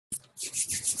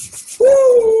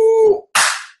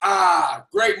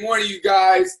Good morning, you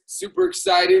guys. Super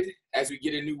excited as we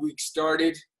get a new week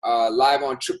started. Live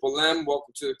on Triple M.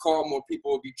 Welcome to the call. More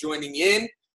people will be joining in.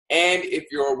 And if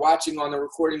you're watching on the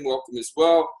recording, welcome as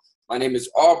well. My name is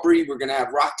Aubrey. We're going to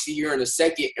have Roxy here in a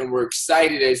second, and we're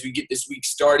excited as we get this week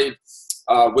started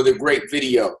with a great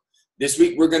video. This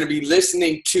week, we're going to be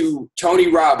listening to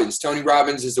Tony Robbins. Tony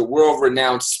Robbins is a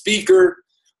world-renowned speaker.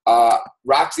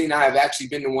 Roxy and I have actually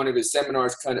been to one of his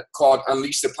seminars called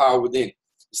Unleash the Power Within.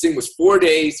 This thing was 4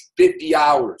 days, 50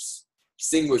 hours. This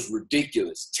thing was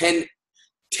ridiculous.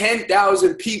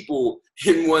 10,000 people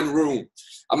in one room.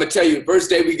 I'm going to tell you, the first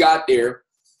day we got there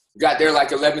like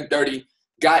 11:30,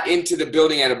 got into the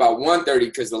building at about 1:30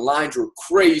 because the lines were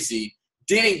crazy.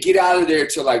 Didn't get out of there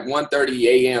till like 1:30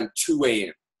 a.m., 2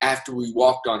 a.m. after we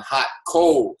walked on hot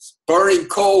coals, burning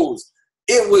coals.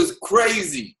 It was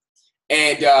crazy.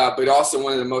 And but also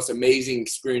one of the most amazing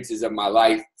experiences of my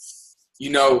life. You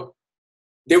know,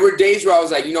 there were days where I was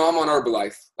like, you know, I'm on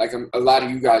Herbalife, like a lot of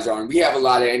you guys are, and we have a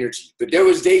lot of energy. But there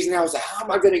was days and I was like, how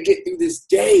am I going to get through this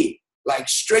day? Like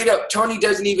straight up, Tony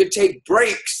doesn't even take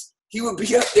breaks. He would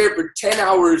be up there for 10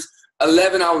 hours,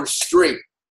 11 hours straight.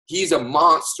 He's a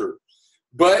monster.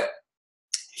 But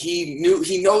he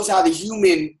knows how the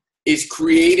human is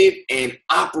created and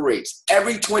operates.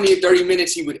 Every 20 or 30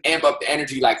 minutes, he would amp up the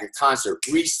energy like a concert,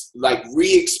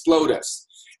 re-explode us,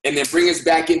 and then bring us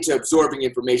back into absorbing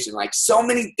information. Like so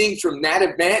many things from that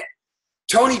event,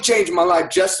 Tony changed my life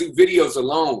just through videos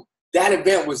alone. That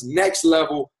event was next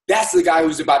level. That's the guy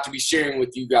who's about to be sharing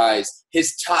with you guys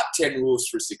his top 10 rules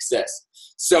for success.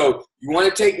 So you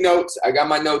want to take notes. I got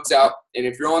my notes out. And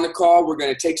if you're on the call, we're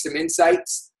going to take some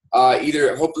insights.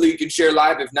 Either hopefully you can share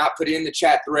live. If not, put it in the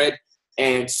chat thread.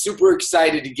 And super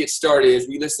excited to get started as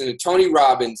we listen to Tony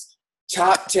Robbins'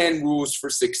 top 10 rules for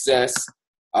success.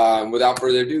 Without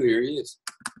further ado, here he is.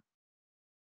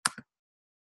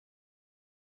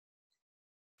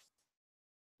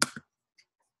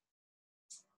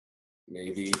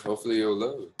 Maybe, hopefully it'll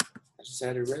load. I just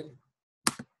had it ready.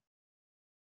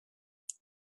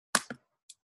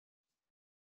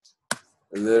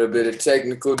 A little bit of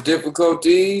technical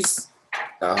difficulties.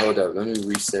 Hold up, let me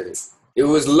reset it. It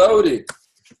was loaded.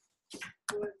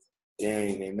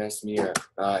 Dang, they messed me up.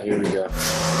 Here we go.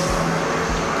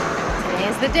 Today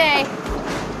is the day.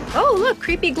 Oh, look,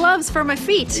 creepy gloves for my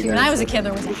feet. When I was a kid,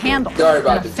 there was a handle. Sorry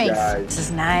about this, face. guys. This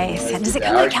is nice. And does it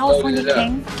come with California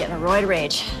King? Getting a roid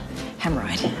rage.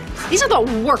 Hemorrhoid. These are the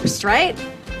worst, right?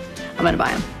 I'm gonna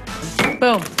buy them.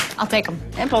 Boom. I'll take them.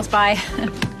 Impulse buy.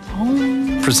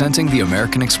 Presenting the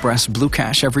American Express Blue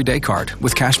Cash Everyday Card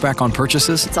with cashback on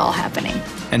purchases. It's all happening.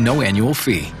 And no annual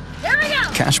fee. There we go.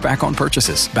 Cashback on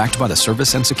purchases backed by the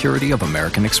service and security of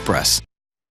American Express.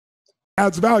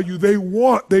 Adds value. They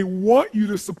want you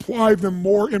to supply them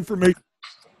more information.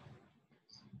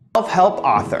 Self-help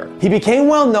author. He became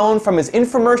well known from his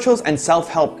infomercials and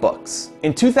self-help books.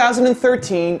 In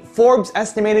 2013, Forbes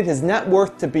estimated his net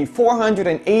worth to be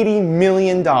 $480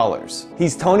 million.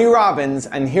 He's Tony Robbins,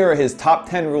 and here are his top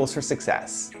 10 rules for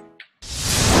success.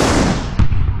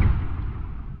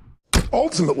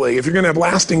 Ultimately, if you're going to have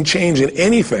lasting change in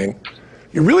anything,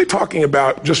 you're really talking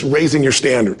about just raising your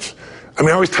standards. I mean,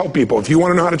 I always tell people, if you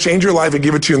want to know how to change your life, I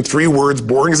give it to you in 3 words,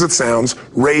 boring as it sounds: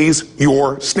 raise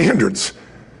your standards.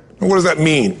 And what does that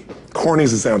mean? Corny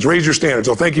as it sounds. Raise your standards.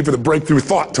 Oh, thank you for the breakthrough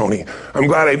thought, Tony. I'm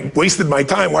glad I wasted my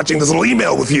time watching this little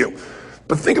email with you.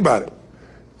 But think about it.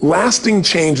 Lasting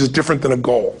change is different than a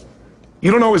goal.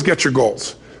 You don't always get your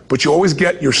goals, but you always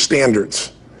get your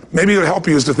standards. Maybe it would help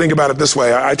you is to think about it this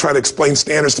way. I try to explain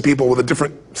standards to people with a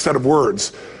different set of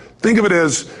words. Think of it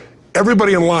as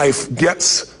everybody in life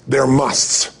gets their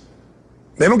musts.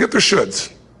 They don't get their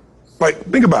shoulds. Like,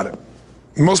 think about it.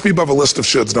 Most people have a list of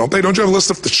shoulds, don't they? Don't you have a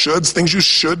list of the shoulds, things you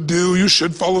should do, you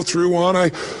should follow through on?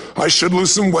 I should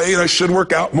lose some weight, I should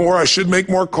work out more, I should make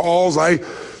more calls, I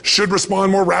should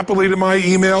respond more rapidly to my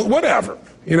email, whatever,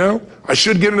 you know? I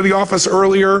should get into the office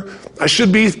earlier, I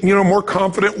should be, more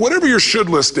confident. Whatever your should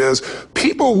list is,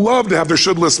 people love to have their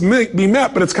should list be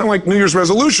met, but it's kind of like New Year's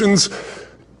resolutions.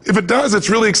 If it does, it's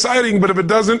really exciting, but if it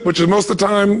doesn't, which is most of the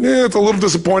time, it's a little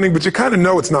disappointing, but you kind of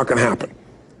know it's not going to happen.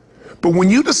 But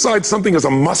when you decide something is a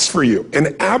must for you,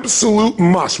 an absolute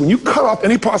must, when you cut off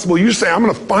any possible, you say, I'm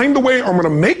going to find the way or I'm going to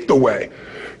make the way.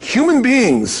 Human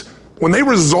beings, when they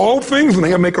resolve things, when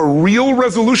they make a real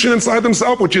resolution inside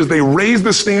themselves, which is they raise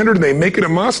the standard and they make it a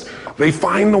must, they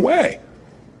find the way.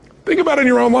 Think about it in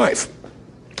your own life.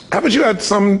 Haven't you had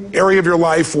some area of your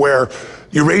life where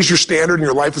you raise your standard and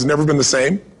your life has never been the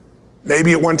same?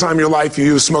 Maybe at one time in your life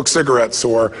you smoked cigarettes,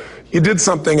 or you did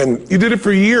something and you did it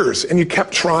for years and you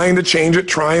kept trying to change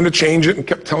it, and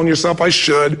kept telling yourself I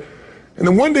should. And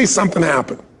then one day something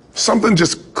happened. something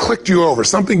just clicked you over.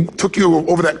 Something took you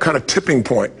over that kind of tipping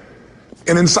point.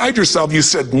 And inside yourself, you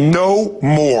said, no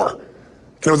more.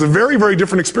 And it was a very, very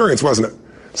different experience, wasn't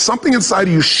it? Something inside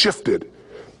of you shifted.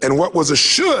 And what was a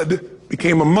should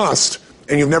became a must,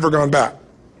 and you've never gone back.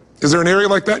 Is there an area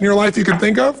like that in your life you can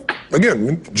think of?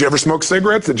 Again, did you ever smoke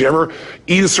cigarettes? Did you ever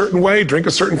eat a certain way, drink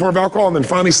a certain form of alcohol, and then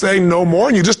finally say no more,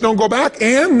 and you just don't go back?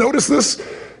 And notice this,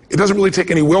 it doesn't really take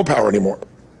any willpower anymore.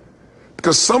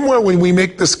 Because somewhere when we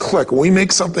make this click, when we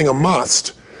make something a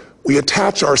must, we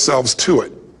attach ourselves to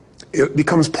it. It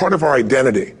becomes part of our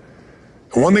identity.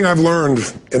 And one thing I've learned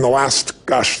in the last,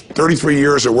 33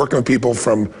 years of working with people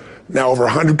from now over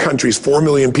 100 countries, 4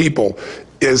 million people,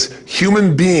 is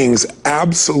human beings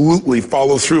absolutely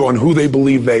follow through on who they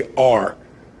believe they are.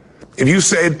 If you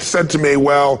said to me,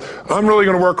 well, I'm really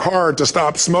going to work hard to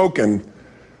stop smoking,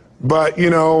 but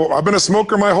I've been a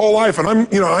smoker my whole life, and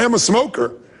I am a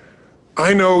smoker.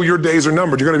 I know your days are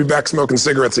numbered. You're going to be back smoking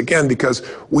cigarettes again, because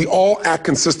we all act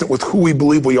consistent with who we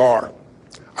believe we are.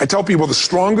 I tell people the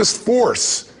strongest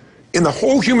force in the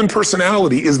whole human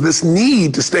personality is this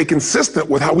need to stay consistent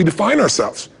with how we define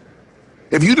ourselves.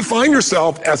 If you define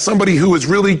yourself as somebody who is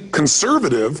really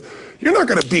conservative, you're not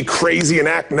going to be crazy and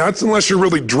act nuts unless you're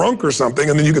really drunk or something,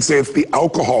 and then you can say it's the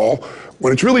alcohol,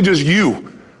 when it's really just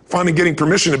you finally getting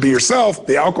permission to be yourself.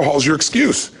 The alcohol is your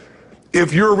excuse.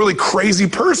 If you're a really crazy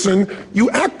person, you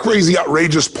act crazy,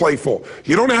 outrageous, playful.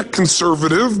 You don't act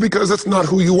conservative because that's not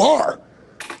who you are.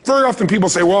 Very often people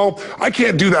say, well, I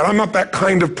can't do that. I'm not that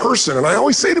kind of person. And I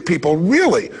always say to people,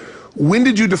 really, when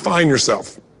did you define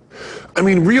yourself? I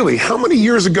mean, really, how many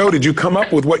years ago did you come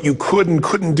up with what you could and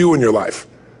couldn't do in your life?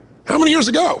 How many years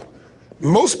ago?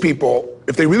 Most people,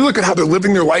 if they really look at how they're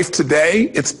living their life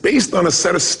today, it's based on a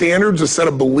set of standards, a set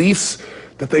of beliefs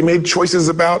that they made choices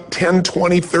about 10,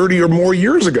 20, 30 or more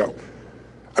years ago.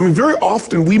 I mean, very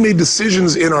often we made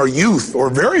decisions in our youth or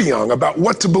very young about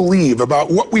what to believe,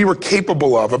 about what we were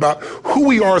capable of, about who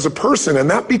we are as a person, and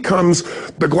that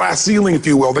becomes the glass ceiling, if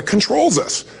you will, that controls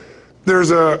us.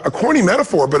 There's a corny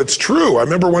metaphor, but it's true. I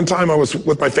remember one time I was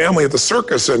with my family at the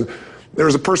circus, and there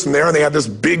was a person there, and they had this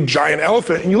big, giant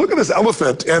elephant, and you look at this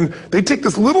elephant, and they take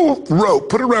this little rope,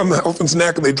 put it around the elephant's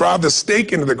neck, and they drive this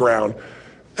stake into the ground.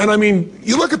 And I mean,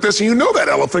 you look at this and you know that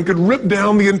elephant could rip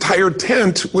down the entire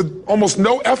tent with almost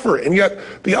no effort. And yet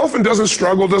the elephant doesn't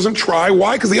struggle, doesn't try.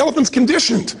 Why? Because the elephant's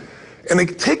conditioned. And they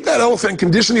take that elephant,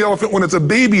 condition the elephant when it's a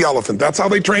baby elephant. That's how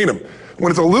they train them. When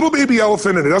it's a little baby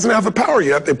elephant and it doesn't have the power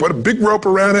yet, they put a big rope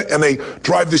around it and they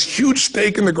drive this huge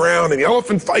stake in the ground, and the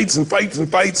elephant fights and fights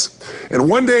and fights. And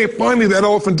one day, finally, that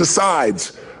elephant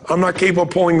decides, I'm not capable of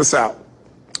pulling this out.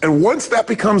 And once that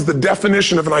becomes the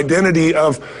definition of an identity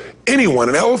of anyone,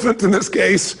 an elephant in this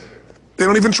case, they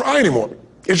don't even try anymore.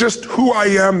 It's just who I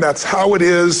am, that's how it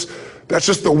is, that's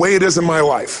just the way it is in my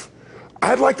life.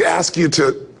 I'd like to ask you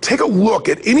to take a look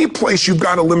at any place you've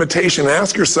got a limitation and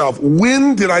ask yourself,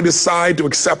 when did I decide to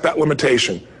accept that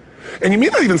limitation? And you may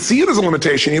not even see it as a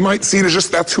limitation, you might see it as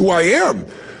just that's who I am.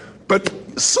 But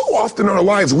so often in our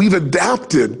lives, we've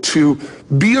adapted to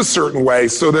be a certain way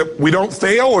so that we don't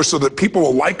fail or so that people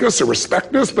will like us or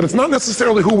respect us, but it's not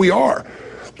necessarily who we are.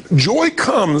 Joy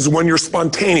comes when you're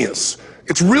spontaneous.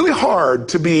 It's really hard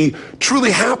to be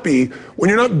truly happy when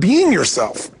you're not being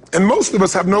yourself. And most of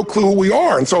us have no clue who we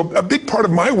are. And so a big part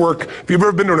of my work, if you've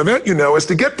ever been to an event, you know, is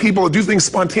to get people to do things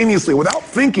spontaneously without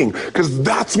thinking, because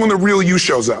that's when the real you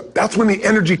shows up. That's when the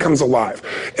energy comes alive.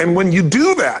 And when you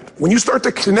do that, when you start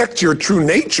to connect to your true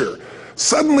nature,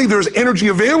 suddenly there's energy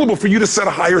available for you to set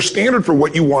a higher standard for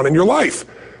what you want in your life.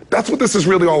 That's what this is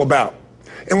really all about.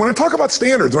 And when I talk about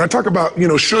standards, when I talk about,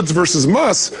 shoulds versus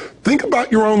musts, think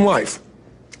about your own life.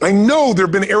 I know there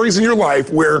have been areas in your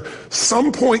life where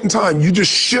some point in time you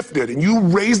just shifted and you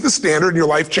raised the standard and your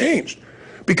life changed.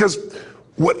 Because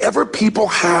whatever people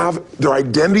have their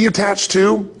identity attached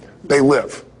to, they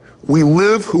live. We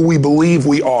live who we believe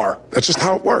we are. That's just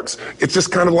how it works. It's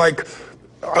just kind of like,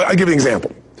 I'll give you an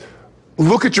example.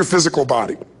 Look at your physical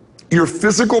body. Your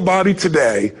physical body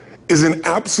today is an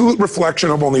absolute reflection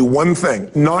of only one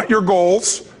thing. Not your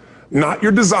goals, not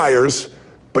your desires,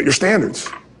 but your standards.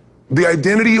 The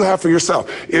identity you have for yourself.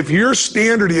 If your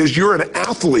standard is you're an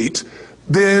athlete,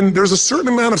 then there's a certain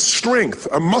amount of strength,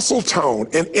 a muscle tone,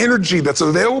 and energy that's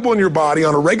available in your body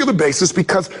on a regular basis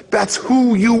because that's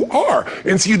who you are.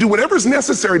 And so you do whatever's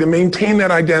necessary to maintain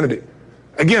that identity.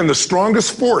 Again, the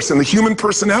strongest force in the human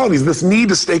personality is this need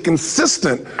to stay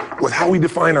consistent with how we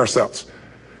define ourselves.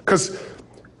 Because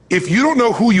if you don't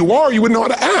know who you are, you wouldn't know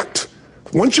how to act.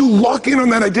 Once you lock in on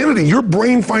that identity, your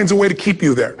brain finds a way to keep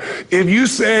you there. If you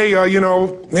say,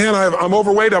 man, I'm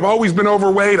overweight, I've always been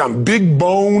overweight, I'm big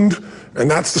boned, and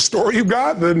that's the story you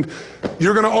got, then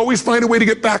you're going to always find a way to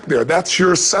get back there. That's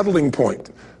your settling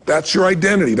point. That's your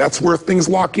identity. That's where things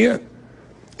lock in.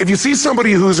 If you see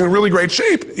somebody who's in really great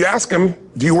shape, you ask them,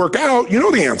 do you work out? You know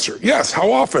the answer. Yes.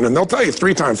 How often? And they'll tell you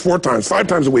 3 times, 4 times, 5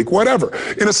 times a week, whatever.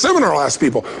 In a seminar, I'll ask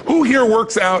people, who here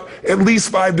works out at least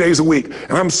 5 days a week?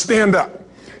 And I'm stand up.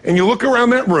 And you look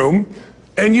around that room,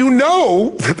 and you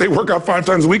know that they work out 5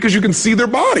 times a week because you can see their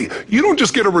body. You don't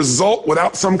just get a result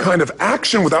without some kind of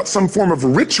action, without some form of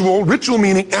ritual. Ritual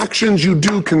meaning actions you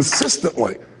do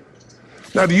consistently.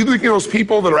 Now, do you think those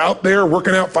people that are out there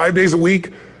working out 5 days a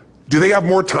week, do they have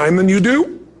more time than you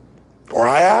do? Or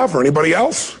I have, or anybody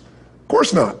else? Of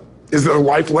course not. Is their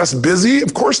life less busy?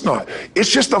 Of course not. It's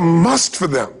just a must for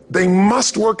them. They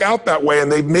must work out that way,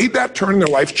 and they've made that turn and their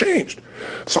life's changed.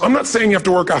 So I'm not saying you have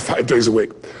to work out 5 days a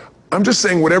week. I'm just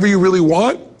saying whatever you really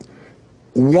want,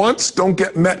 wants don't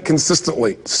get met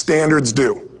consistently. Standards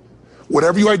do.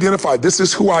 Whatever you identify, this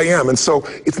is who I am. And so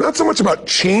it's not so much about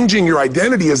changing your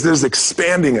identity as it is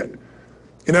expanding it.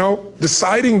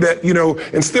 Deciding that,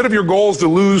 instead of your goals to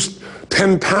lose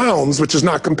 10 pounds, which is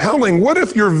not compelling, what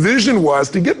if your vision was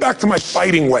to get back to my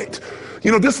fighting weight?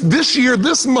 This year,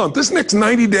 this month, this next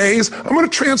 90 days, I'm going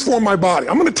to transform my body.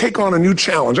 I'm going to take on a new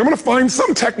challenge. I'm going to find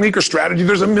some technique or strategy,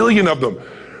 there's a million of them,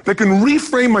 that can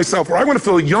reframe myself where I want to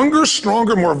feel younger,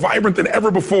 stronger, more vibrant than ever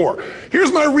before.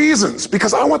 Here's my reasons.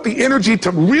 Because I want the energy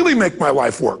to really make my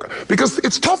life work. Because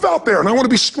it's tough out there and I want to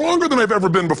be stronger than I've ever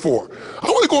been before. I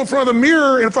want to go in front of the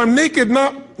mirror and if I'm naked,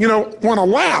 not, want to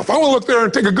laugh. I want to look there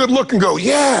and take a good look and go,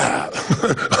 yeah,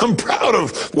 I'm proud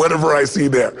of whatever I see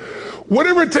there.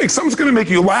 Whatever it takes, something's going to make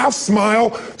you laugh,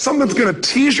 smile, something's going to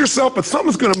tease yourself, but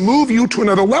something's going to move you to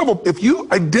another level. If you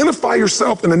identify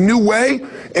yourself in a new way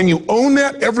and you own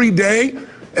that every day,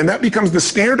 and that becomes the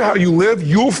standard of how you live,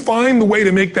 you'll find the way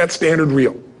to make that standard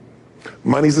real.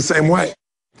 Money's the same way.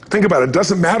 Think about it. It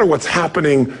doesn't matter what's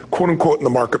happening, quote unquote, in the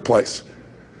marketplace.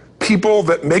 People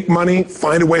that make money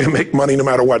find a way to make money no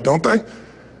matter what, don't they?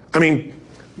 I mean,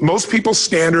 most people's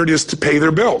standard is to pay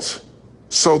their bills.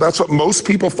 So that's what most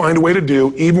people find a way to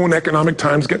do, even when economic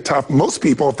times get tough. Most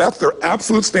people, if that's their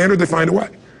absolute standard, they find a way.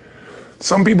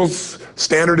 Some people's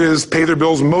standard is pay their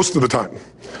bills most of the time.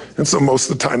 And so most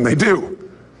of the time they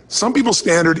do. Some people's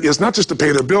standard is not just to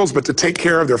pay their bills, but to take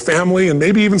care of their family and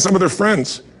maybe even some of their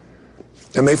friends.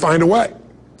 And they find a way.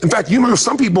 In fact,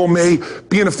 some people may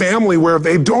be in a family where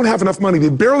they don't have enough money. They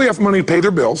barely have money to pay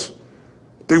their bills.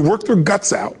 They work their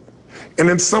guts out. And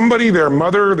then somebody, their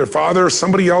mother, their father,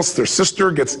 somebody else, their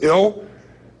sister gets ill,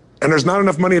 and there's not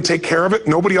enough money to take care of it.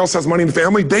 Nobody else has money in the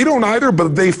family. They don't either,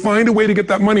 but they find a way to get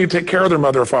that money to take care of their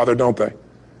mother or father, don't they?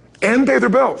 And pay their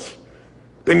bills.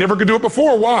 They never could do it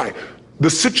before. Why? The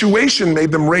situation made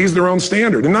them raise their own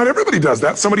standard. And not everybody does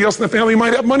that. Somebody else in the family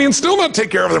might have money and still not take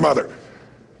care of their mother.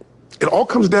 It all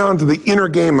comes down to the inner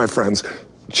game, my friends.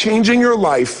 Changing your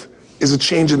life is a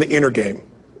change in the inner game.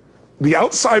 The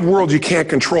outside world you can't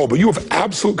control, but you have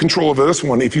absolute control over this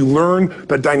one if you learn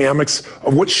the dynamics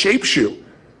of what shapes you.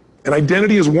 And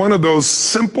identity is one of those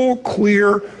simple,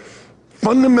 clear,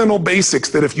 fundamental basics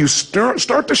that if you start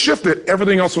to shift it,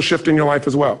 everything else will shift in your life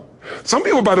as well. Some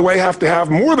people, by the way, have to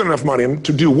have more than enough money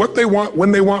to do what they want,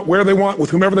 when they want, where they want, with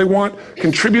whomever they want,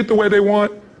 contribute the way they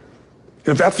want. And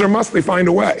if that's their must, they find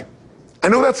a way. I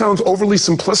know that sounds overly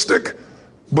simplistic,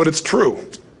 but it's true.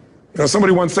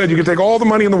 Somebody once said you could take all the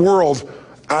money in the world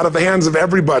out of the hands of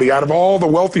everybody, out of all the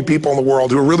wealthy people in the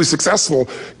world who are really successful,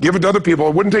 give it to other people.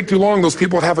 It wouldn't take too long, those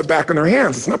people would have it back in their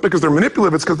hands. It's not because they're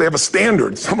manipulative, it's because they have a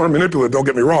standard. Some are manipulative, don't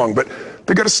get me wrong, but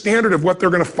they got a standard of what they're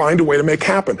going to find a way to make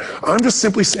happen. I'm just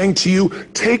simply saying to you,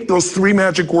 take those 3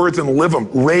 magic words and live them.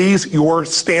 Raise your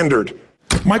standard.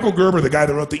 Michael Gerber, the guy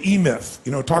that wrote the E-Myth,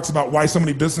 talks about why so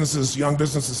many young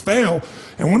businesses fail.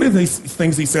 And one of the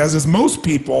things he says is most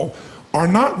people are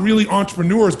not really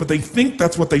entrepreneurs, but they think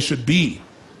that's what they should be.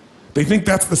 They think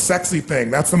that's the sexy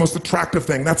thing, that's the most attractive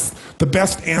thing, that's the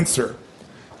best answer.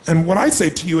 And what I say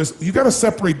to you is, you gotta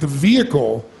separate the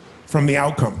vehicle from the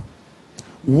outcome.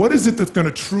 What is it that's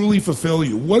gonna truly fulfill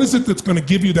you? What is it that's gonna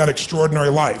give you that extraordinary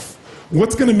life?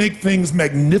 What's gonna make things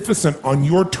magnificent on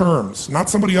your terms, not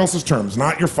somebody else's terms,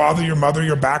 not your father, your mother,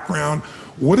 your background?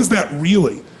 What is that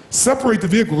really? Separate the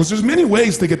vehicle, because there's many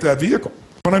ways to get to that vehicle.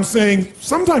 But I'm saying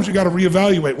sometimes you got to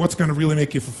reevaluate what's going to really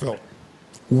make you fulfilled.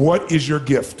 What is your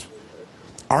gift?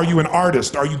 Are you an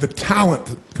artist? Are you the talent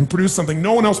that can produce something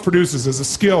no one else produces as a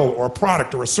skill or a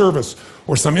product or a service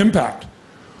or some impact?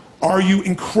 Are you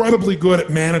incredibly good at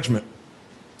management?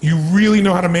 You really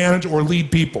know how to manage or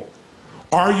lead people?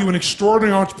 Are you an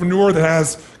extraordinary entrepreneur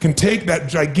that can take that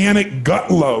gigantic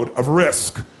gut load of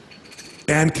risk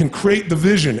and can create the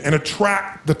vision and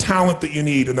attract the talent that you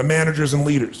need and the managers and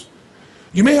leaders?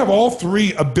 You may have all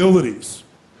three abilities,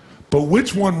 but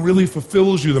which one really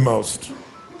fulfills you the most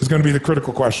is going to be the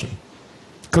critical question.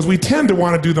 Because we tend to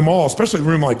want to do them all, especially in a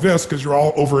room like this, because you're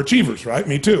all overachievers, right?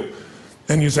 Me too.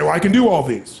 And you say, well, I can do all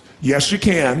these. Yes, you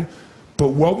can, but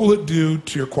what will it do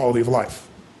to your quality of life?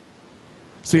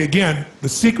 See, again, the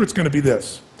secret's going to be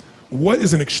this. What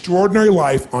is an extraordinary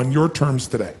life on your terms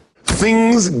today?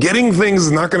 Getting things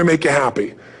is not going to make you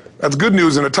happy. That's good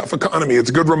news in a tough economy.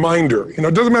 It's a good reminder. You know,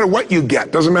 it doesn't matter what you get.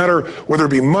 It doesn't matter whether it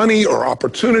be money or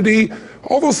opportunity.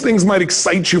 All those things might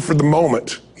excite you for the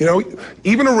moment. You know,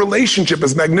 even a relationship,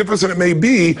 as magnificent it may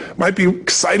be, might be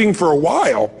exciting for a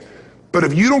while. But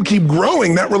if you don't keep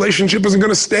growing, that relationship isn't going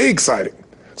to stay exciting.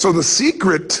 So the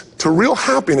secret to real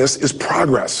happiness is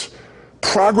progress.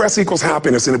 Progress equals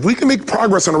happiness. And if we can make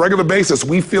progress on a regular basis,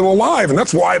 we feel alive. And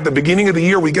that's why at the beginning of the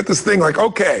year, we get this thing like,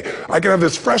 okay, I can have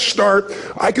this fresh start.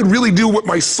 I could really do what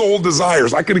my soul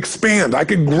desires. I could expand. I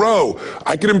could grow.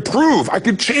 I could improve. I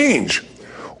could change.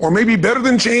 Or maybe better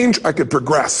than change, I could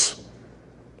progress.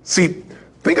 See,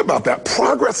 think about that.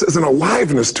 Progress is an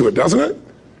aliveness to it, doesn't it?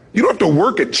 You don't have to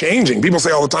work at changing. People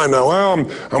say all the time now,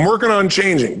 well, I'm working on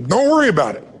changing. Don't worry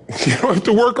about it. You don't have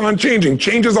to work on changing.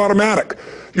 Change is automatic.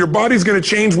 Your body's going to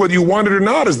change whether you want it or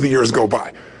not as the years go by.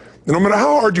 And no matter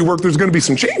how hard you work, there's going to be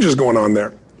some changes going on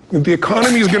there. The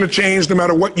economy is going to change no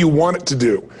matter what you want it to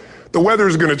do. The weather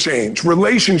is going to change.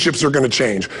 Relationships are going to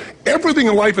change. Everything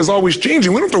in life is always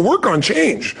changing. We don't have to work on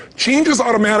change. Change is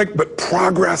automatic, but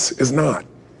progress is not.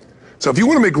 So if you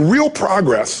want to make real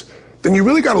progress, then you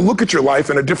really got to look at your life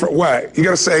in a different way. You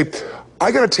got to say,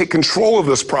 I got to take control of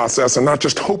this process and not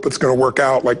just hope it's going to work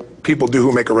out like people do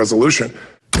who make a resolution.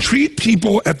 Treat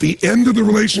people at the end of the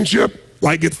relationship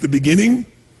like it's the beginning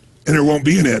and there won't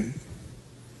be an end.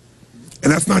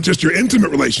 And that's not just your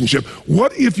intimate relationship.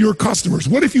 What if your customers,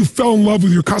 what if you fell in love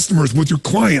with your customers, with your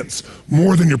clients,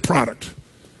 more than your product,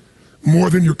 more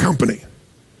than your company?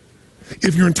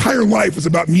 If your entire life was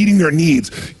about meeting their needs,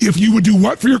 if you would do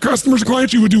what for your customers and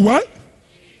clients, you would do what?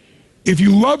 If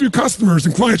you love your customers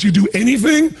and clients, you do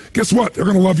anything, guess what? They're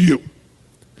going to love you.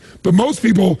 But most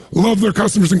people love their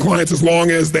customers and clients as long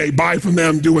as they buy from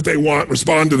them, do what they want,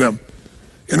 respond to them.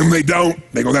 And when they don't,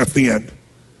 they go, that's the end.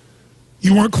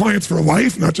 You want clients for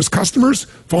life, not just customers?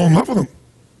 Fall in love with them.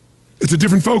 It's a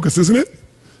different focus, isn't it?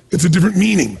 It's a different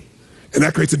meaning. And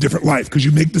that creates a different life because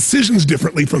you make decisions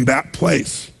differently from that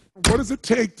place. What does it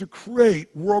take to create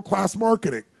world-class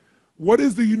marketing? What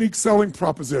is the unique selling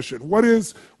proposition? What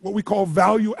is what we call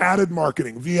value-added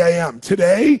marketing, VAM?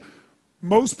 Today,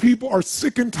 most people are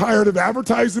sick and tired of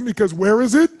advertising because where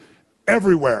is it?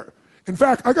 Everywhere. In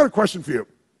fact, I got a question for you.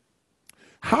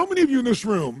 How many of you in this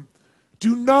room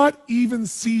do not even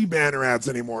see banner ads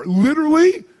anymore?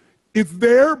 Literally, it's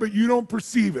there, but you don't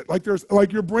perceive it.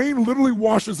 Like your brain literally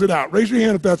washes it out. Raise your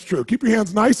hand if that's true. Keep your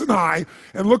hands nice and high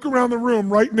and look around the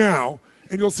room right now,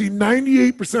 and you'll see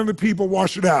 98% of the people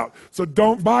wash it out. So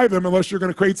don't buy them unless you're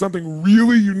going to create something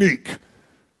really unique.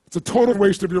 It's a total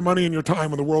waste of your money and your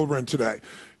time in the world we're in today.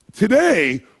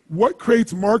 Today, what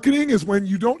creates marketing is when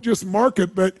you don't just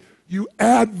market, but you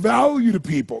add value to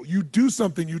people. You do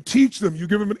something, you teach them, you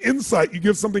give them an insight, you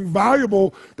give something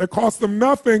valuable that costs them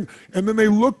nothing, and then they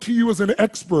look to you as an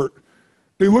expert.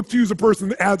 They look to you as a person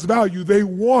that adds value. They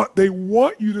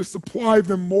want you to supply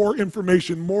them more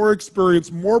information, more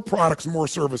experience, more products, more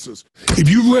services. If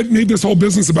you made this whole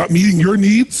business about meeting your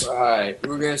needs. All right,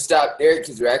 we're going to stop there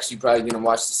because we're actually probably going to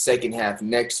watch the second half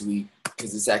next week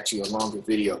because it's actually a longer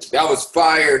video. That was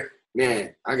fire.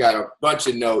 Man, I got a bunch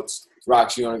of notes.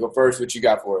 Rox, you want to go first? What you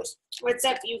got for us? What's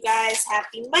up, you guys?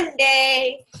 Happy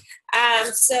Monday.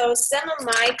 So some of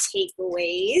my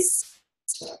takeaways.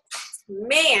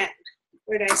 Man,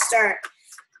 where did I start?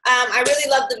 I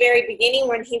really loved the very beginning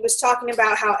when he was talking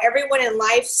about how everyone in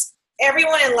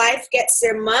life gets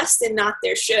their must and not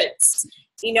their shoulds.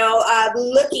 You know,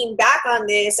 looking back on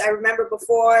this, I remember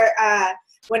before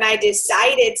when I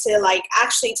decided to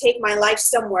actually take my life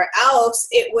somewhere else,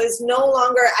 it was no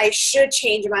longer I should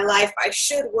change my life, I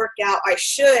should work out, I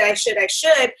should.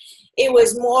 It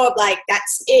was more of like,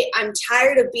 that's it. I'm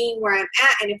tired of being where I'm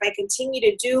at. And if I continue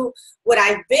to do what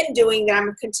I've been doing, then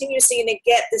I'm continuously going to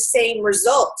get the same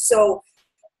results. So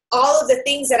all of the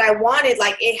things that I wanted,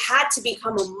 it had to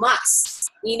become a must.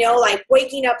 You know, like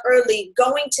waking up early,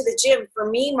 going to the gym. For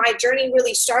me, my journey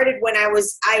really started when I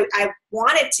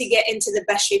wanted to get into the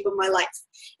best shape of my life.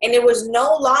 And it was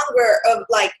no longer of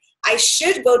I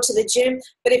should go to the gym,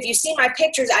 but if you see my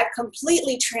pictures, I've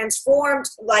completely transformed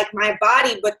like my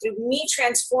body, but through me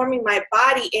transforming my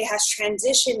body, it has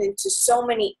transitioned into so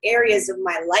many areas of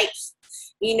my life,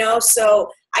 you know? So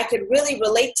I could really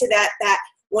relate to that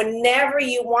whenever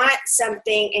you want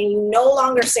something and you no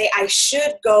longer say, I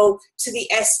should go to the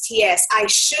STS, I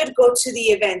should go to the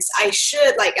events, I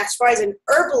should, like as far as an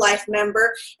Herbalife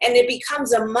member, and it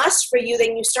becomes a must for you,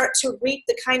 then you start to reap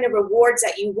the kind of rewards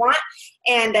that you want.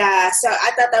 And so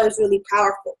I thought that was really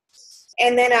powerful.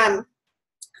 And then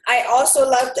I also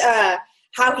loved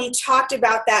how he talked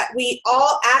about that we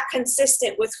all act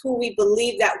consistent with who we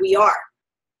believe that we are.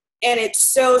 And it's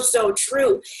so, so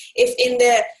true. If in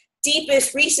the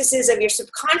deepest recesses of your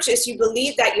subconscious, you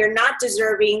believe that you're not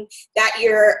deserving, that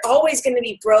you're always going to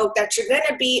be broke, that you're going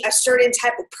to be a certain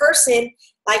type of person,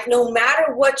 like no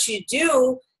matter what you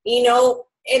do, you know,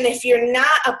 and if you're not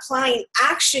applying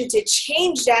action to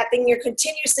change that, then you're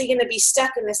continuously going to be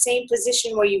stuck in the same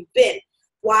position where you've been.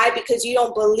 Why? Because you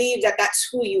don't believe that that's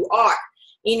who you are.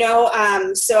 You know,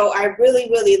 so I really,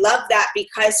 really love that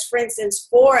because, for instance,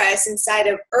 for us inside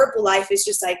of Herbalife, it's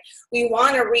just like we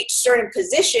want to reach certain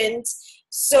positions.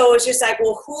 So it's just like,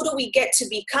 well, who do we get to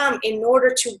become in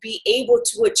order to be able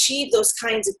to achieve those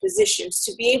kinds of positions,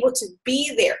 to be able to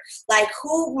be there? Like,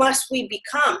 who must we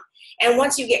become? And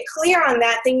once you get clear on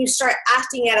that, then you start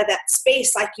acting out of that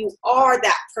space like you are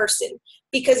that person.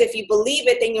 Because if you believe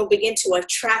it, then you'll begin to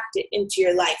attract it into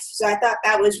your life. So I thought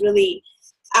that was really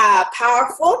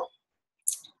powerful.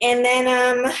 And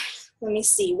then let me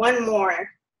see, one more.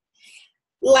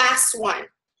 Last one.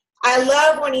 I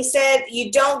love when he said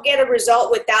you don't get a result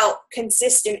without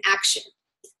consistent action.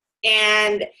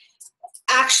 And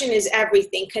action is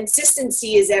everything.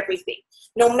 Consistency is everything.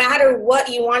 No matter what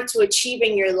you want to achieve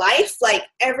in your life, like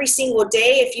every single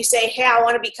day, if you say, hey, I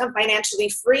want to become financially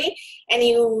free, and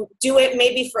you do it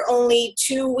maybe for only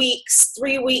 2 weeks,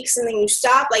 3 weeks, and then you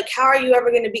stop, like how are you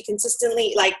ever going to be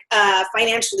consistently like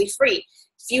financially free?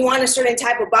 If you want a certain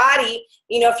type of body,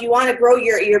 you know, if you want to grow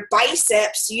your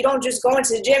biceps, you don't just go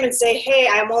into the gym and say, hey,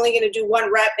 I'm only going to do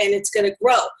 1 rep and it's going to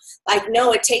grow. Like,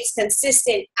 no, it takes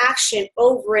consistent action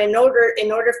over and over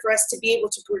in order for us to be able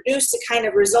to produce the kind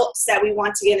of results that we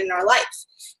want to get in our life.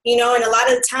 You know, and a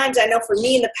lot of the times I know for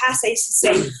me in the past, I used to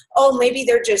say, oh, maybe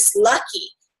they're just lucky.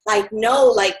 Like, no,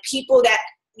 like people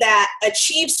that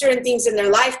achieve certain things in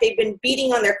their life, they've been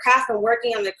beating on their craft and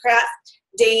working on their craft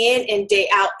day in and day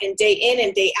out and day in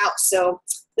and day out. So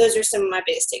those are some of my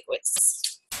biggest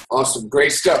takeaways. Awesome.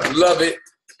 Great stuff. Love it.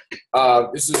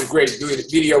 This is a great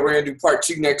video. We're going to do part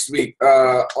 2 next week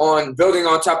on building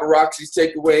on top of Roxy's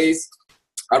takeaways.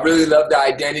 I really love the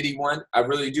identity one. I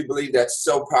really do believe that's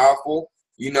so powerful.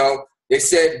 You know, they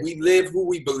said we live who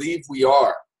we believe we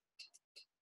are.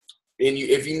 And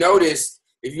if you notice,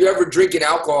 if you ever drinking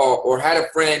alcohol or had a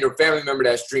friend or family member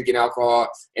that's drinking alcohol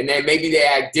and then maybe they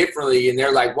act differently and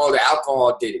they're like, well, the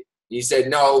alcohol did it. And you said,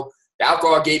 no, the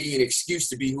alcohol gave you an excuse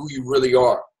to be who you really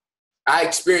are. I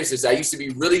experienced this. I used to be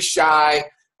really shy.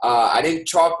 I didn't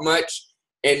talk much.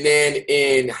 And then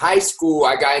in high school,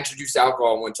 I got introduced to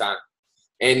alcohol one time.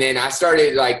 And then I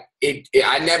started like,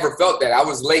 I never felt that. I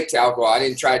was late to alcohol. I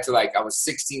didn't try it till like I was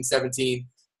 16, 17.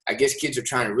 I guess kids are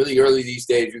trying really early these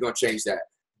days. We're going to change that.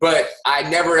 But I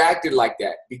never acted like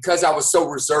that because I was so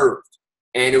reserved.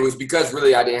 And it was because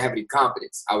really I didn't have any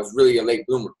confidence. I was really a late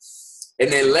bloomer.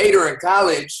 And then later in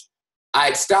college, I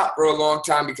had stopped for a long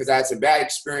time because I had some bad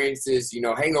experiences. You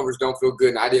know, hangovers don't feel good,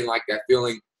 and I didn't like that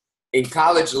feeling. In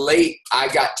college late, I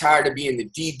got tired of being the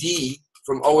DD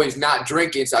from always not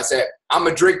drinking. So I said, I'm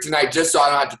going to drink tonight just so I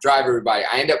don't have to drive everybody.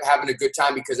 I ended up having a good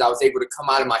time because I was able to come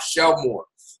out of my shell more.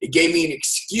 It gave me an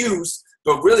excuse.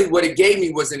 But really what it gave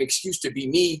me was an excuse to be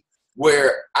me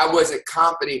where I wasn't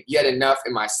confident yet enough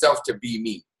in myself to be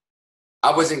me.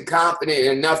 I wasn't confident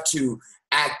enough to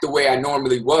act the way I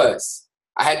normally was.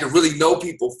 I had to really know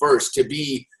people first to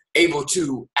be able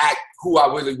to act who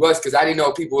I really was because I didn't know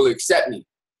if people would accept me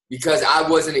because I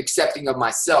wasn't accepting of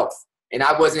myself and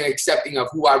I wasn't accepting of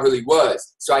who I really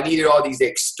was. So I needed all these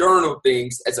external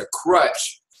things as a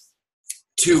crutch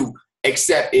to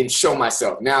accept and show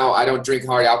myself. Now I don't drink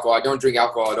hard alcohol. I don't drink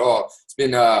alcohol at all. It's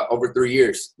been over 3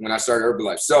 years when I started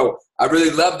Herbalife. So I really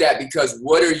love that because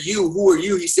what are you? Who are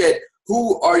you? He said,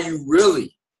 who are you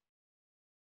really?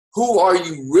 Who are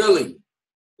you really?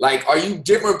 Like, are you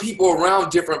different people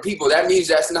around different people? That means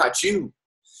that's not you.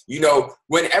 You know,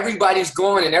 when everybody's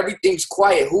gone and everything's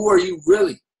quiet, who are you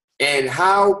really? And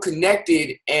how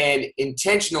connected and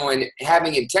intentional and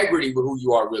having integrity with who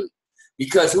you are really?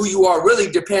 Because who you are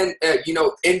really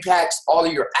impacts all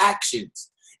of your actions,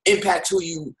 impacts who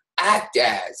you act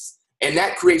as, and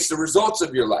that creates the results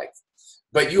of your life.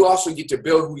 but you also get to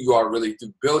build who you are really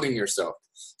through building yourself.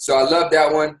 So I love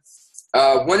that one.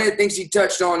 One of the things he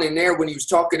touched on in there when he was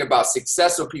talking about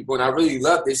successful people, and I really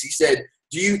love this, he said,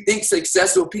 do you think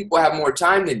successful people have more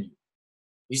time than you?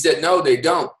 He said, no, they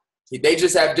don't. They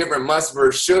just have different musts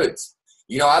versus shoulds.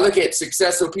 You know, I look at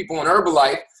successful people in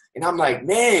Herbalife, and I'm like,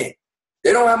 man,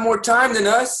 they don't have more time than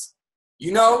us.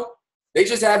 You know, they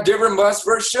just have different musts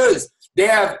versus shoulds. They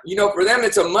have, you know, for them,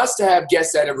 it's a must to have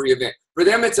guests at every event. For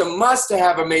them, it's a must to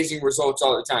have amazing results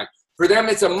all the time. For them,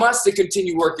 it's a must to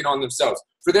continue working on themselves.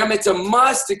 For them, it's a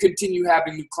must to continue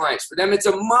having new clients. For them, it's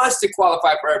a must to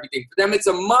qualify for everything. For them, it's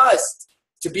a must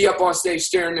to be up on stage,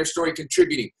 sharing their story,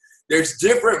 contributing. There's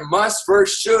different musts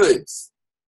versus shoulds.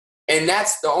 And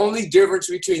that's the only difference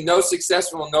between those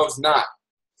successful and those not.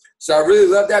 So I really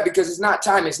love that because it's not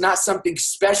time. It's not something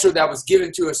special that was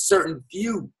given to a certain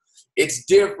few. It's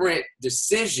different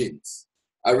decisions.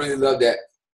 I really love that.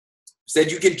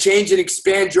 Said you can change and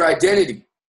expand your identity.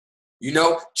 You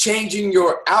know, changing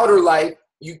your outer life,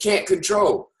 you can't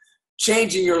control.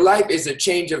 Changing your life is a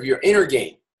change of your inner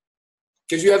game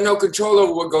because you have no control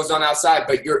over what goes on outside,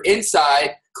 but your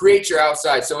inside creates your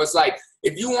outside. So it's like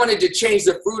if you wanted to change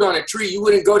the fruit on a tree, you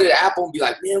wouldn't go to the apple and be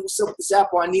like, man, what's up with this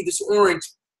apple? I need this orange,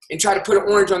 and try to put an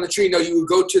orange on the tree. No, you would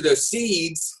go to the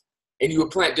seeds and you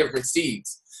would plant different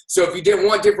seeds. So if you didn't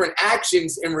want different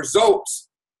actions and results,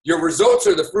 your results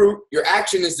are the fruit, your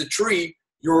action is the tree,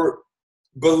 your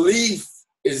belief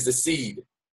is the seed.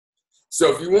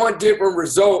 So if you want different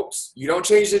results, you don't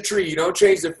change the tree, you don't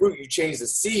change the fruit, you change the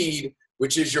seed,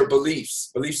 which is your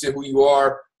beliefs. Beliefs in who you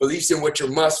are, beliefs in what your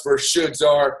musts versus shoulds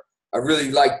are. I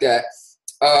really like that.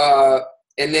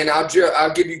 And then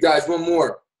I'll give you guys one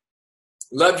more.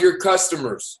 Love your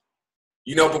customers.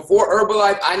 You know, before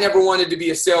Herbalife, I never wanted to be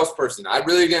a salesperson. I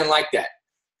really didn't like that.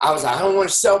 I was like, I don't want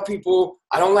to sell people.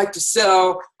 I don't like to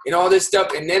sell and all this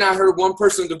stuff. And then I heard one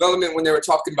personal development when they were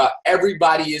talking about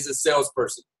everybody is a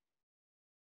salesperson.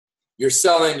 You're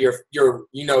selling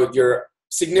your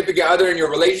significant other in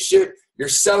your relationship. You're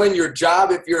selling your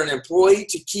job if you're an employee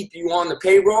to keep you on the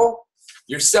payroll.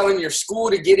 You're selling your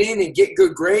school to get in and get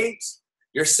good grades.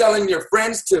 You're selling your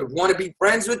friends to want to be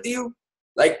friends with you.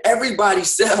 Like everybody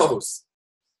sells.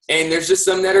 And there's just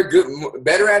some that are good,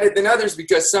 better at it than others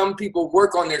because some people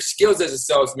work on their skills as a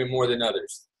salesman more than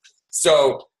others.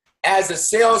 So as a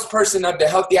salesperson of the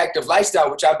healthy, active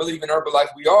lifestyle, which I believe in Herbalife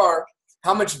we are,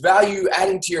 how much value you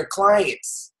adding to your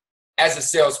clients as a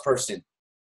salesperson?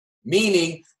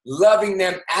 Meaning loving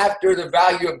them after the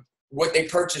value of what they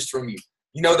purchased from you.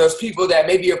 You know, those people that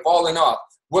maybe have fallen off.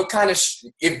 What kind of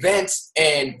events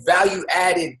and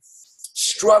value-added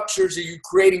structures are you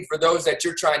creating for those that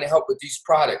you're trying to help with these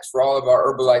products for all of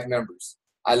our Herbalife members?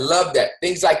 I love that.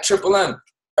 Things like Triple M.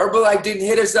 Herbalife didn't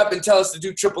hit us up and tell us to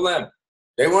do Triple M.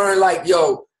 They weren't like,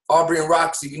 yo, Aubrey and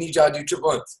Roxy, we need y'all to do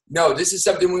Triple M. No, this is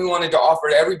something we wanted to offer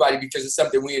to everybody because it's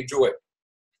something we enjoy,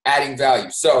 adding value.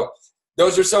 So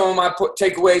those are some of my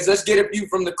takeaways. Let's get a few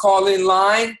from the call-in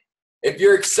line. If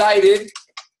you're excited,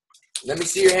 let me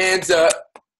see your hands up,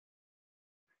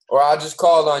 or I'll just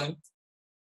call on you.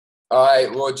 All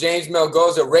right, well, James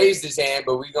Melgoza raised his hand,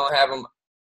 but we're going to have him.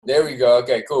 There we go.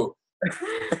 Okay, cool.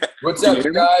 What's up,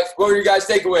 you guys? What were your guys'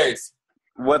 takeaways?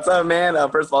 What's up, man?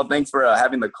 First of all, thanks for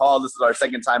having the call. This is our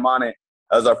second time on it.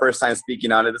 That was our first time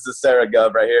speaking on it. This is Sarah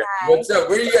Gov right here. Hi. What's up?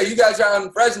 Where you at? You guys are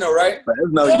in Fresno, right?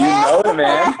 Fresno, you know it,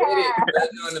 man.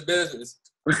 Fresno in the business.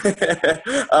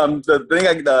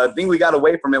 The thing we got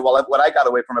away from it, what I got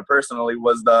away from it personally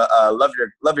was the love your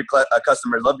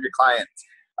customers, love your clients.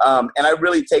 And I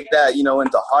really take that,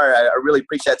 into heart. I really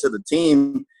preach that to the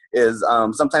team is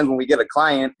sometimes when we get a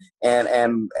client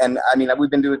and I mean, we've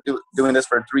been doing this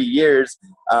for 3 years.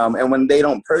 And when they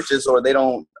don't purchase or they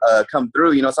don't come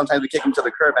through, sometimes we kick them to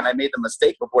the curb, and I made the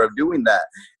mistake before of doing that.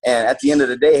 And at the end of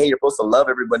the day, hey, you're supposed to love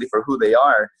everybody for who they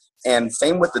are. And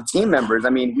same with the team members.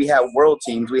 I mean, we have world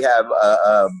teams, we have,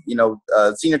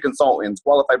 senior consultants,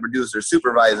 qualified producers,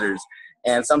 supervisors,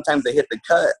 and sometimes they hit the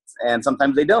cut and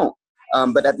sometimes they don't.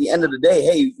 But at the end of the day,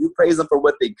 hey, you praise them for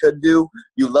what they could do.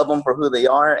 You love them for who they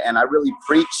are. And I really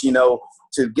preach, to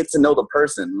get to know the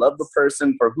person, love the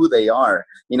person for who they are,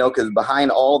 because behind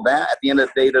all that, at the end of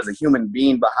the day, there's a human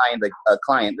being behind a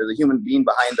client. There's a human being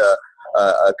behind a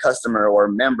customer or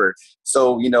a member.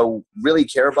 So, really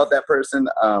care about that person.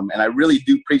 And I really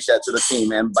do preach that to the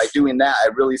team. And by doing that, I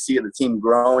really see the team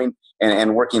growing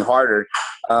and working harder.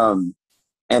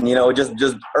 And, you know, just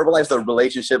Herbalife's a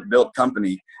relationship built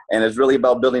company. And it's really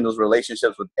about building those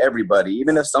relationships with everybody.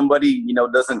 Even if somebody, you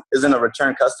know, isn't a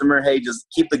return customer, hey, just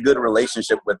keep the good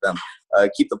relationship with them.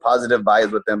 Keep the positive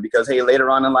vibes with them, because, hey, later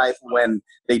on in life, when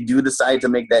they do decide to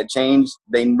make that change,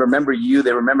 they remember you.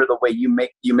 They remember the way you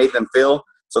made them feel.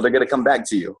 So they're going to come back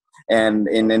to you. And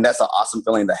that's an awesome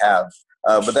feeling to have.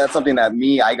 But that's something that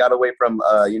I got away from,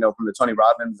 you know, from the Tony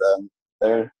Robbins.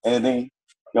 There, anything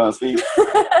you want to speak?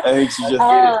 I think she just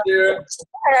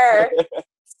Sure.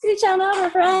 Scooch on over,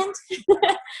 friend.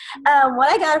 What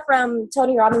I got from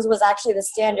Tony Robbins was actually the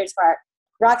standards part.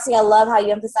 Roxy, I love how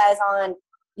you emphasize on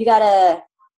you gotta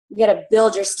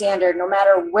build your standard. No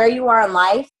matter where you are in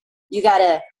life, you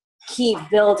gotta keep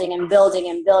building and building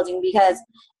and building, because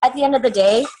at the end of the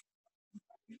day,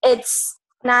 it's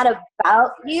not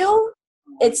about you.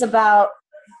 It's about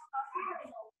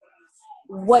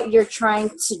what you're trying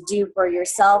to do for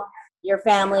yourself, your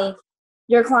family,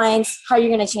 your clients, how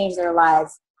you're going to change their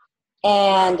lives.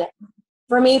 And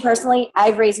for me personally,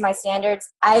 I've raised my standards.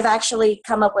 I've actually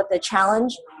come up with a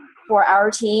challenge for our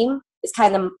team.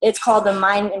 It's called the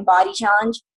Mind and Body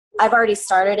Challenge. I've already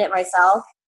started it myself.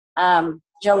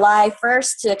 July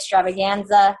 1st to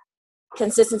Extravaganza,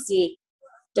 consistency,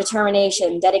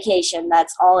 determination, dedication.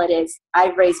 That's all it is.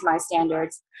 I've raised my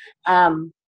standards.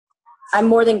 I'm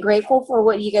more than grateful for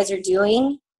what you guys are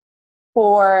doing,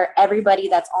 for everybody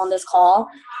that's on this call,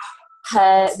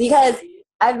 because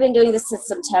I've been doing this since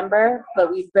September,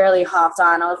 but we've barely hopped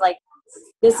on. I was like,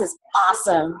 this is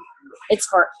awesome. It's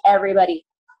for everybody.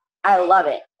 I love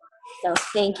it. So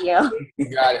thank you. You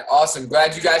got it. Awesome.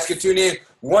 Glad you guys could tune in.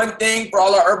 One thing for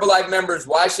all our Herbalife members,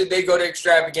 why should they go to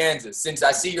Extravaganza? Since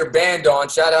I see your band on,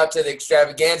 shout out to the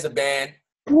Extravaganza band.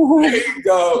 There you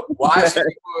go. Why should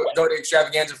they go to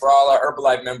Extravaganza for all our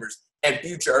Herbalife members and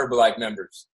future Herbalife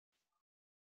members?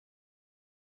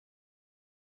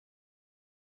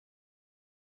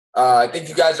 I think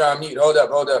you guys are on mute. Hold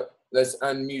up. Let's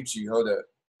unmute you. Hold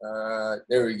up.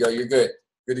 There we go. You're good.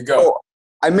 Good to go. Oh,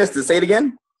 I missed it. Say it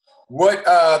again. What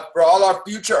for all our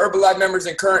future Herbalife members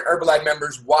and current Herbalife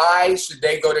members, why should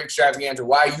they go to Extravaganza?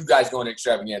 Why are you guys going to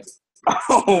Extravaganza?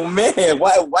 Oh man,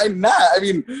 why not? I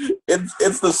mean,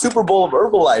 it's the Super Bowl of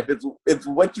Herbalife. It's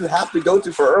what you have to go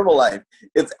to for Herbalife.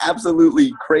 It's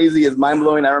absolutely crazy. It's mind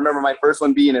blowing. I remember my first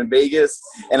one being in Vegas,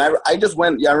 and I just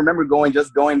went. Yeah, I remember going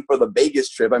for the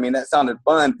Vegas trip. I mean, that sounded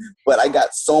fun, but I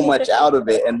got so much out of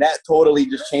it, and that totally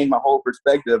just changed my whole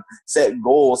perspective. Set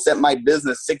goals, set my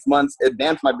business 6 months,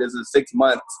 advance my business 6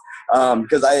 months.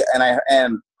 Because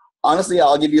honestly,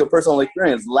 I'll give you a personal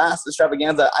experience. Last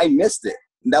Extravaganza, I missed it.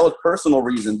 And that was personal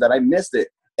reasons that I missed it,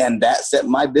 and that set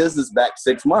my business back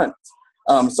 6 months.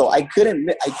 So I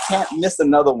can't miss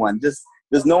another one. Just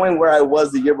knowing where I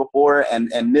was the year before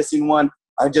and missing one,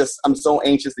 I'm so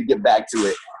anxious to get back to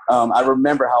it. I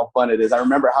remember how fun it is. I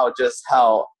remember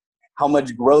how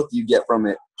much growth you get from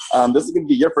it. This is gonna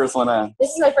be your first one, huh?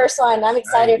 This is my first one. I'm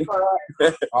excited for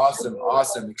it.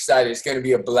 Awesome. Excited. It's gonna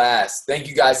be a blast. Thank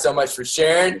you guys so much for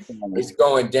sharing. It's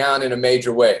going down in a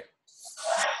major way.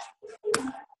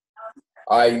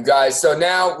 All right, you guys. So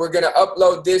now we're going to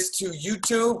upload this to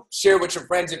YouTube, share with your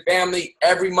friends and family.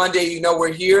 Every Monday, you know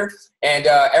we're here. And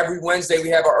every Wednesday, we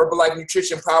have our Herbalife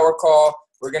Nutrition Power Call.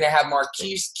 We're going to have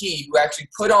Marquise Key, who actually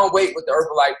put on weight with the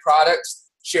Herbalife products,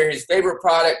 share his favorite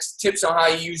products, tips on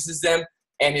how he uses them,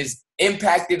 and his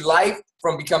impacted life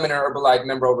from becoming an Herbalife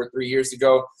member over 3 years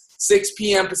ago. 6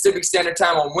 p.m. Pacific Standard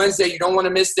Time on Wednesday. You don't want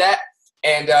to miss that.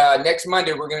 And next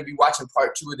Monday, we're going to be watching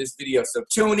part 2 of this video. So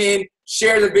tune in,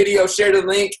 share the video, share the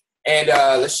link, and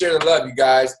let's share the love, you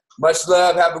guys. Much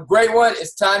love. Have a great one.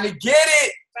 It's time to get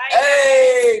it. Bye.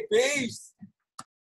 Hey, peace.